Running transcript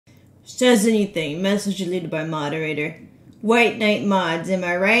Says anything. Message deleted by moderator. White Knight mods, am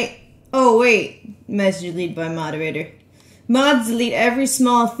I right? Oh, wait. Message deleted by moderator. Mods delete every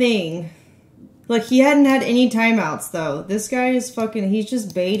small thing. Look, he hadn't had any timeouts, though. This guy is fucking... He's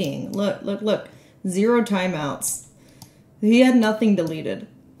just baiting. Look, look, look. 0 timeouts. He had nothing deleted.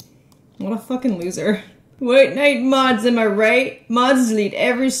 What a fucking loser. White Knight mods, am I right? Mods delete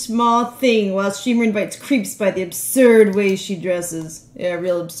every small thing while streamer invites creeps by the absurd way she dresses. Yeah,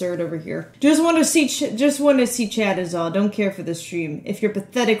 real absurd over here. Just want to see chat is all. Don't care for the stream. If your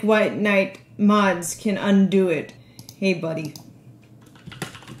pathetic White Knight mods can undo it. Hey, buddy.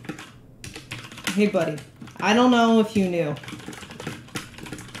 Hey, buddy. I don't know if you knew.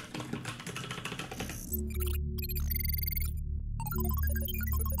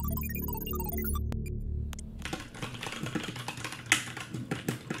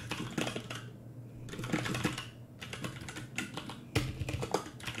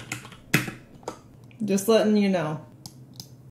 Just letting you know.